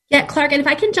 Yeah, Clark, and if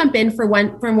I can jump in for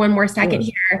one more second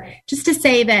here, just to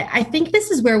say that I think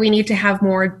this is where we need to have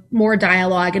more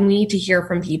dialogue, and we need to hear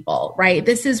from people, right?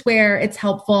 This is where it's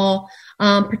helpful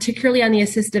particularly on the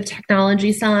assistive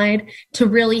technology side, to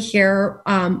really hear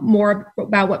more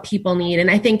about what people need.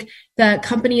 And I think the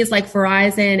companies like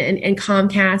Verizon and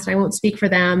Comcast, I won't speak for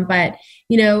them, but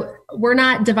we're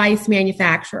not device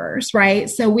manufacturers, right?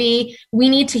 So we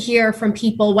need to hear from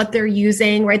people what they're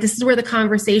using, right? This is where the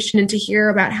conversation and to hear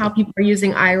about how people are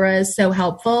using Aira is so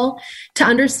helpful to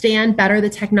understand better the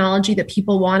technology that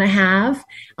people want to have,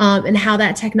 and how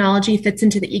that technology fits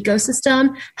into the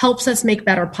ecosystem helps us make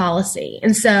better policy.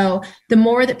 And so the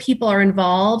more that people are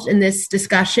involved in this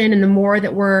discussion and the more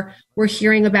that we're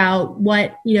hearing about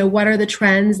what are the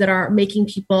trends that are making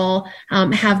people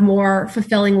have more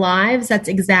fulfilling lives, that's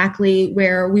exactly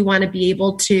where we want to be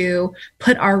able to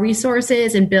put our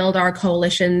resources and build our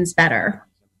coalitions better.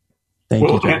 Thank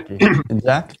you, Jackie. And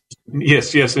Zach?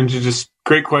 Yes. And just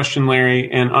great question,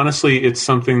 Larry. And honestly, it's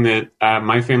something that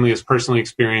my family has personally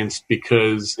experienced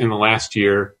because in the last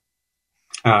year,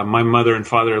 my mother and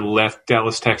father left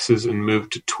Dallas, Texas and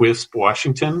moved to Twisp,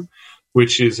 Washington,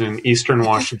 which is in eastern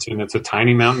Washington. It's a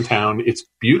tiny mountain town. It's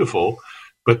beautiful,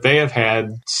 but they have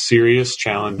had serious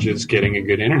challenges getting a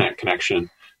good internet connection.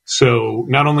 So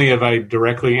not only have I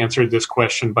directly answered this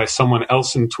question by someone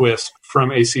else in Twisp from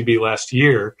ACB last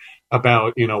year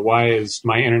about, why is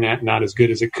my internet not as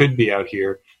good as it could be out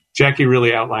here? Jackie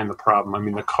really outlined the problem. I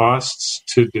mean, the costs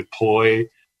to deploy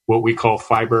what we call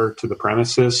fiber to the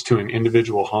premises to an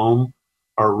individual home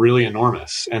are really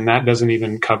enormous. And that doesn't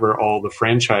even cover all the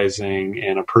franchising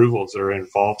and approvals that are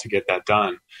involved to get that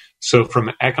done. So from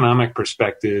an economic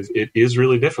perspective, it is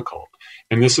really difficult.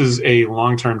 And this is a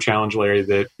long-term challenge, Larry,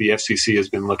 that the FCC has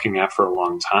been looking at for a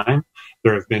long time.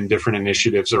 There have been different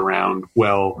initiatives around,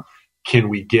 can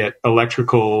we get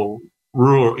rural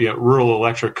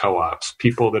electric co-ops,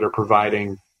 people that are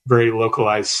providing very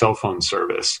localized cell phone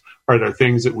service? Are there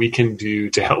things that we can do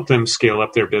to help them scale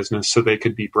up their business so they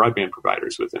could be broadband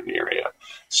providers within the area?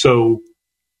 So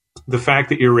the fact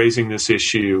that you're raising this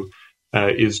issue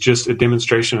is just a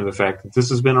demonstration of the fact that this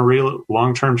has been a real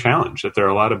long-term challenge, that there are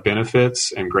a lot of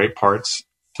benefits and great parts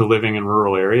to living in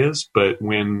rural areas. But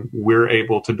when we're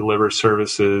able to deliver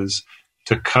services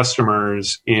to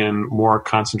customers in more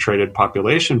concentrated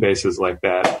population bases like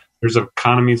that, there's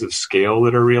economies of scale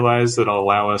that are realized that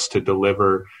allow us to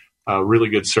deliver really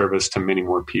good service to many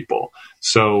more people.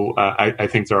 So I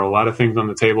think there are a lot of things on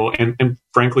the table. And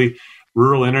frankly,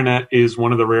 rural internet is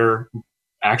one of the rare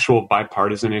actual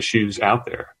bipartisan issues out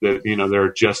there. That there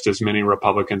are just as many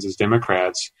Republicans as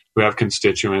Democrats who have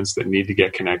constituents that need to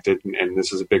get connected, and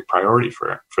this is a big priority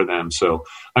for them. So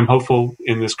I'm hopeful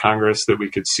in this Congress that we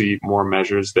could see more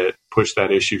measures that push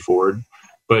that issue forward.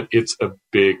 But it's a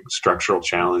big structural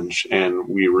challenge, and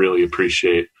we really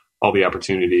appreciate all the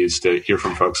opportunities to hear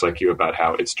from folks like you about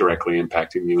how it's directly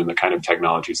impacting you and the kind of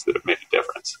technologies that have made a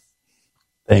difference.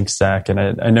 Thanks, Zach. And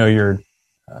I know you're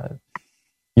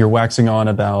waxing on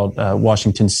about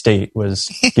Washington State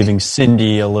was giving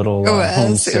Cindy a little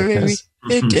homesickness.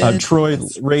 Troy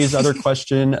raised other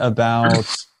question about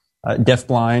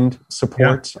deafblind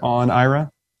support on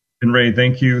Aira. And Ray,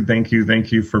 thank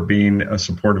you for being a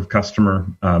supportive customer.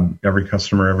 Every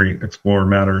customer, every Explorer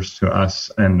matters to us,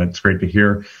 and it's great to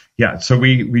hear. Yeah, so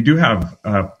we do have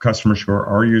customers who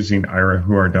are using Aira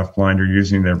who are deafblind or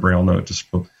using their Braille note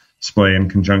display in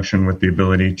conjunction with the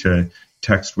ability to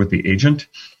text with the agent.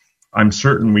 I'm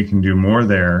certain we can do more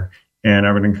there, and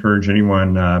I would encourage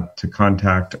anyone to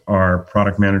contact our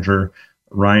product manager,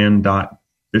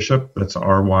 Ryan.Bishop. That's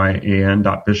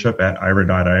RYAN.Bishop at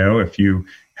Aira.io. If you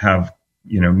have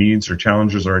needs or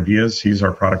challenges or ideas, he's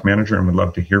our product manager and would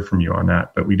love to hear from you on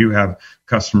that. But we do have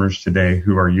customers today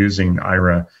who are using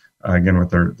Aira, again,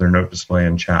 with their note display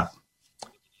and chat.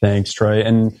 Thanks, Troy.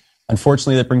 And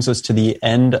unfortunately, that brings us to the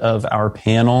end of our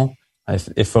panel.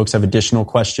 If folks have additional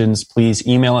questions, please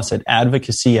email us at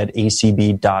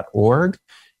advocacy@acb.org.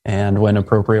 And when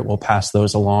appropriate, we'll pass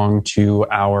those along to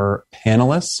our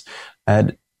panelists.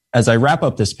 And as I wrap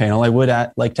up this panel, I would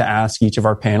like to ask each of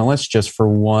our panelists just for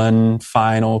one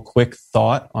final quick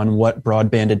thought on what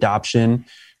broadband adoption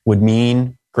would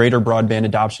mean, greater broadband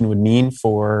adoption would mean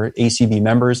for ACB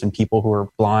members and people who are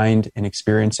blind and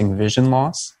experiencing vision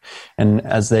loss. And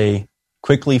as they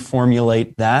quickly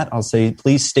formulate that, I'll say,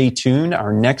 please stay tuned.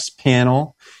 Our next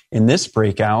panel in this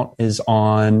breakout is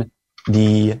on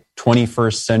the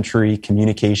 21st Century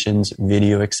Communications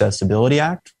Video Accessibility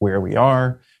Act, where we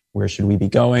are, where should we be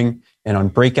going? And on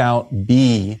breakout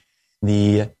B,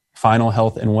 the final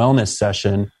health and wellness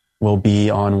session will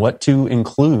be on what to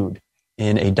include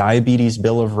in a diabetes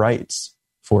bill of rights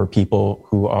for people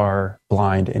who are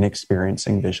blind and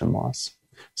experiencing vision loss.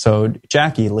 So,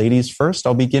 Jackie, ladies first,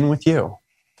 I'll begin with you.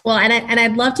 Well, and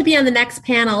I'd love to be on the next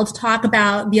panel to talk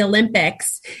about the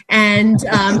Olympics and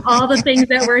all the things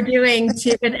that we're doing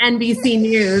with NBC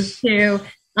News to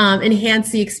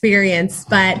enhance the experience.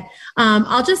 But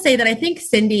I'll just say that I think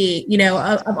Cindy,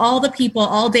 of all the people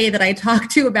all day that I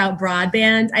talked to about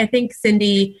broadband, I think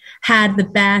Cindy had the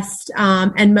best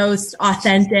and most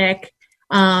authentic,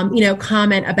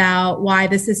 comment about why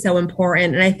this is so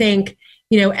important. And I think,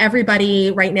 everybody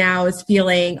right now is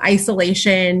feeling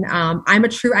isolation. I'm a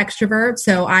true extrovert,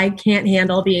 so I can't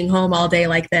handle being home all day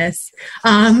like this.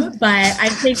 But I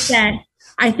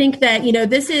think that,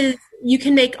 this is, you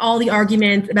can make all the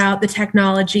arguments about the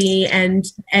technology and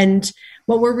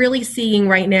what we're really seeing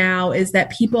right now is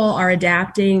that people are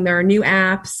adapting. There are new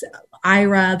apps,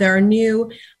 Aira, there are new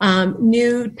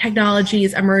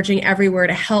technologies emerging everywhere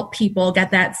to help people get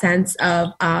that sense of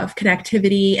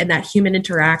connectivity and that human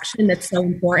interaction that's so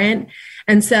important.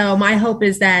 And so my hope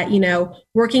is that,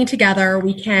 working together,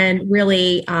 we can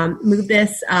really move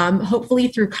this, hopefully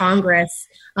through Congress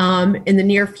in the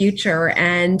near future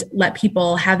and let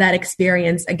people have that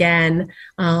experience again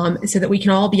so that we can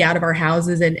all be out of our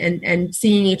houses and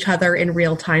seeing each other in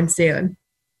real time soon.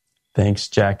 Thanks,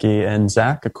 Jackie. And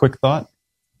Zach, a quick thought?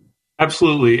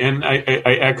 Absolutely. And I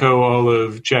echo all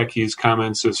of Jackie's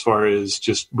comments as far as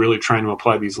just really trying to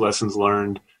apply these lessons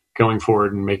learned going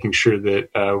forward and making sure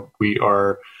that we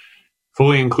are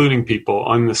fully including people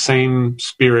on the same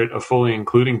spirit of fully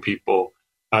including people.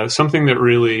 Something that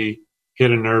really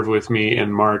hit a nerve with me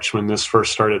in March when this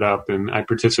first started up, and I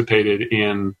participated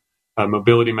in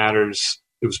Mobility Matters.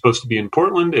 It was supposed to be in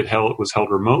Portland. It was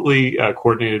held remotely,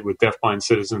 coordinated with Deafblind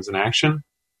Citizens in Action.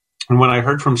 And what I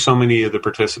heard from so many of the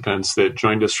participants that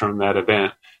joined us from that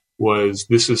event was,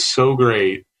 this is so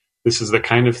great. This is the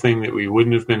kind of thing that we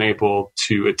wouldn't have been able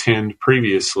to attend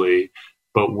previously,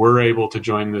 but we're able to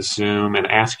join this Zoom and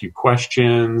ask you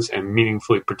questions and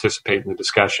meaningfully participate in the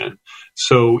discussion.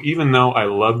 So even though I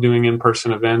love doing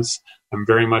in-person events, I'm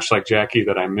very much like Jackie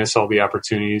that I miss all the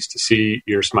opportunities to see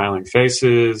your smiling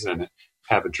faces and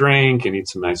have a drink and eat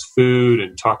some nice food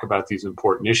and talk about these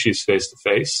important issues face to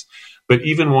face. But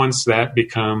even once that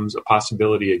becomes a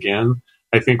possibility again,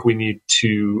 I think we need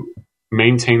to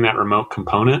maintain that remote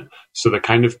component so the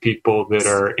kind of people that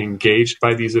are engaged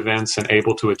by these events and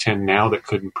able to attend now that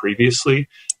couldn't previously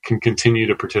can continue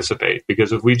to participate.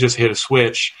 Because if we just hit a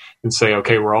switch and say,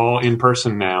 okay, we're all in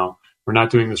person now, we're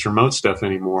not doing this remote stuff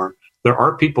anymore, there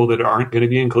are people that aren't going to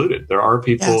be included. There are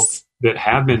people that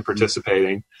have been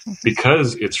participating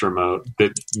because it's remote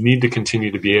that need to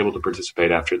continue to be able to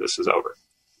participate after this is over.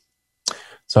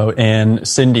 So, and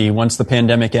Cindy, once the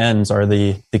pandemic ends, are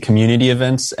the community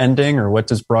events ending, or what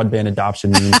does broadband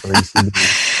adoption mean for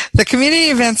ECB? The community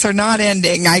events are not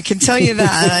ending. I can tell you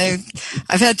that.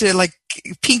 I've had to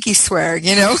pinky swear,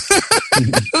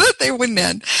 that they wouldn't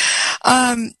end.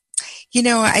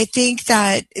 I think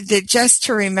that just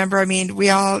to remember, we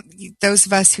all, those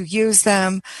of us who use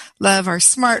them, love our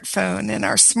smartphone and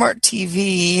our smart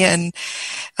TV and,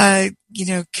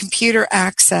 computer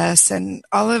access and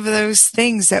all of those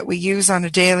things that we use on a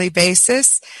daily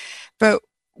basis. But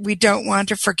we don't want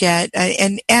to forget,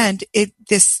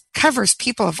 this covers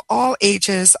people of all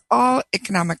ages, all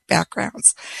economic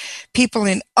backgrounds, people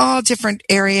in all different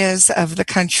areas of the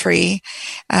country.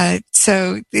 And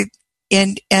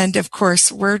of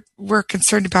course, we're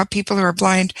concerned about people who are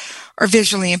blind or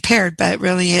visually impaired, but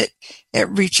really it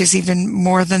reaches even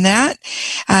more than that.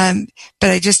 But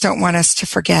I just don't want us to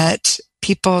forget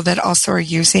people that also are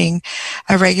using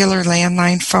a regular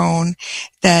landline phone,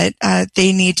 that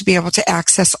they need to be able to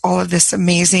access all of this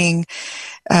amazing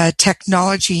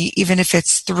technology, even if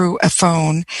it's through a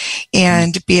phone,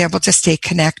 and be able to stay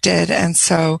connected. And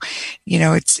so,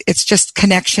 it's just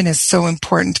connection is so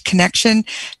important. Connection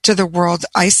to the world.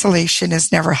 Isolation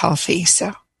is never healthy.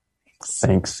 So.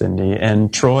 Thanks, Cindy.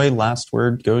 And Troy, last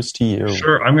word goes to you.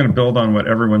 Sure. I'm going to build on what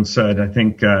everyone said. I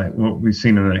think what we've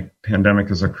seen in the pandemic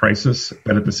is a crisis,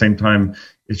 but at the same time,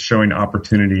 it's showing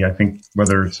opportunity. I think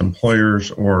whether it's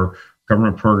employers or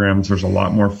government programs, there's a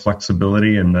lot more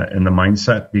flexibility in the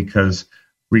mindset, because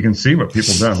we can see what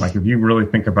people have done. Like, if you really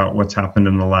think about what's happened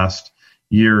in the last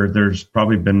year, there's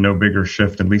probably been no bigger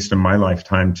shift, at least in my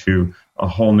lifetime, to a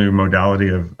whole new modality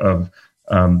of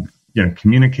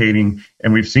communicating.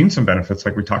 And we've seen some benefits,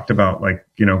 like we talked about,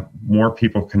 more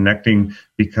people connecting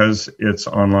because it's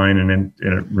online, and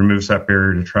it removes that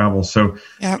barrier to travel. So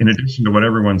in addition to what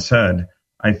everyone said,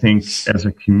 I think as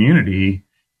a community,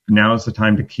 now is the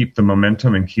time to keep the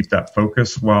momentum and keep that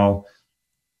focus, while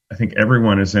I think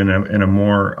everyone is in a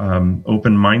more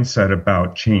open mindset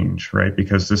about change, right?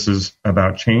 Because this is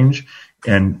about change,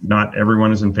 and not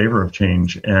everyone is in favor of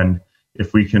change. And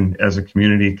if we can, as a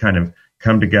community, kind of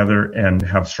come together and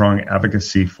have strong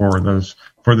advocacy for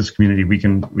this community, we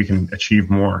can achieve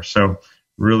more. So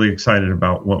really excited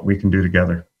about what we can do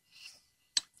together.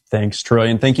 Thanks, Troy.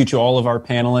 And thank you to all of our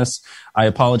panelists. I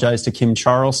apologize to Kim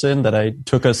Charlson that I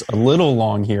took us a little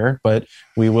long here, but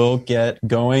we will get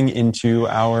going into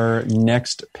our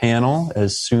next panel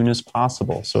as soon as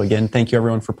possible. So again, thank you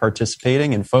everyone for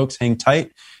participating. And folks, hang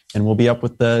tight, and we'll be up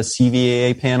with the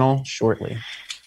CVAA panel shortly.